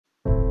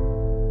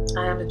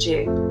I am a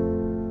Jew.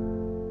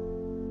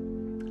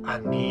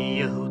 אני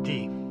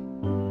יהודי.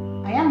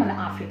 I am an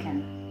African.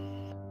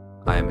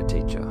 I am a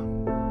teacher.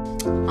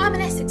 I'm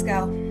an Essex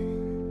girl.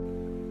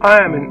 I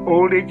am an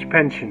old-age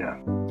pensioner.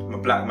 I'm a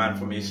black man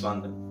from East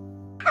London.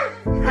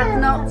 Hath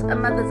not a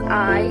mother's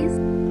eyes.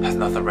 Hath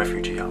not the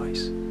refugee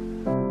eyes.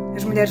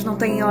 As mulheres não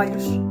têm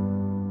olhos.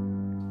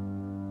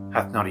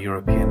 Hath not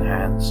European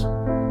hands.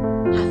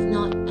 Hath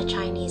not a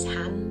Chinese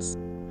hands.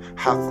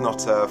 Hath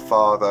not a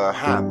father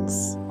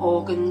hands.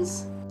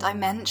 Organs.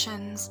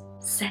 Dimensions.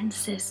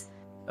 Senses.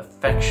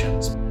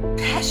 Affections.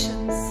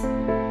 Passions.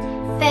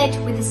 Fed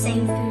with the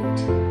same food.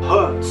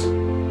 Hurt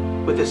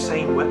with the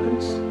same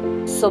weapons.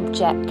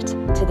 Subject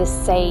to the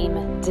same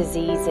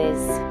diseases.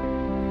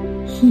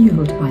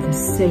 Healed by the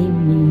same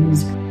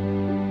means.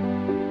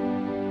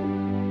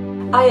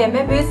 I am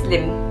a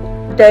Muslim.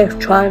 Deaf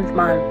trans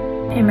man.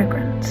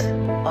 Immigrant.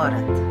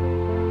 Aurat.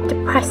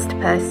 Depressed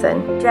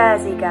person.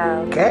 Jersey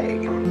girl. Gay.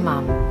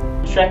 Mum.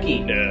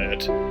 Trekkie.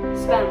 Nerd.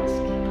 Spansk.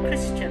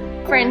 Christian.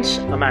 French.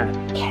 A man.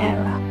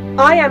 Carer.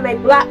 I am a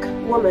black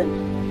woman.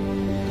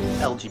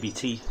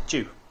 LGBT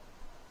Jew.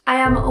 I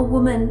am a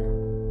woman.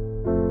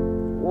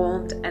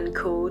 Warmed and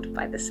cooled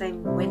by the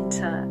same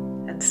winter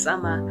and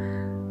summer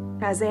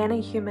as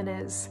any human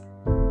is.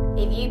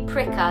 If you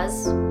prick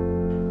us,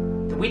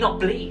 Do we not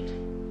bleed?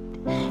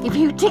 If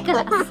you tickle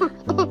us,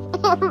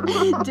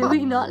 do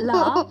we not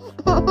laugh?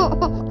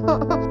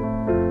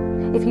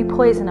 If you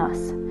poison us,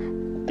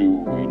 do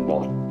we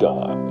not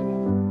die?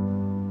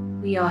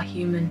 We are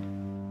human.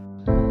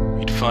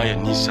 Itfaya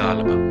ni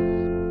salaba.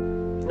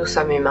 Nous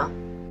sommes humains.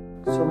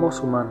 Somos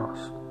humanos.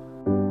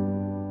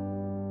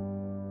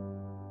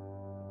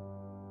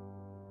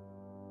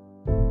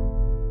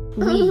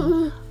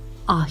 We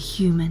are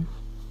human.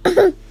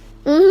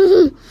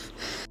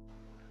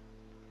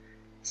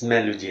 It's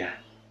Melodia.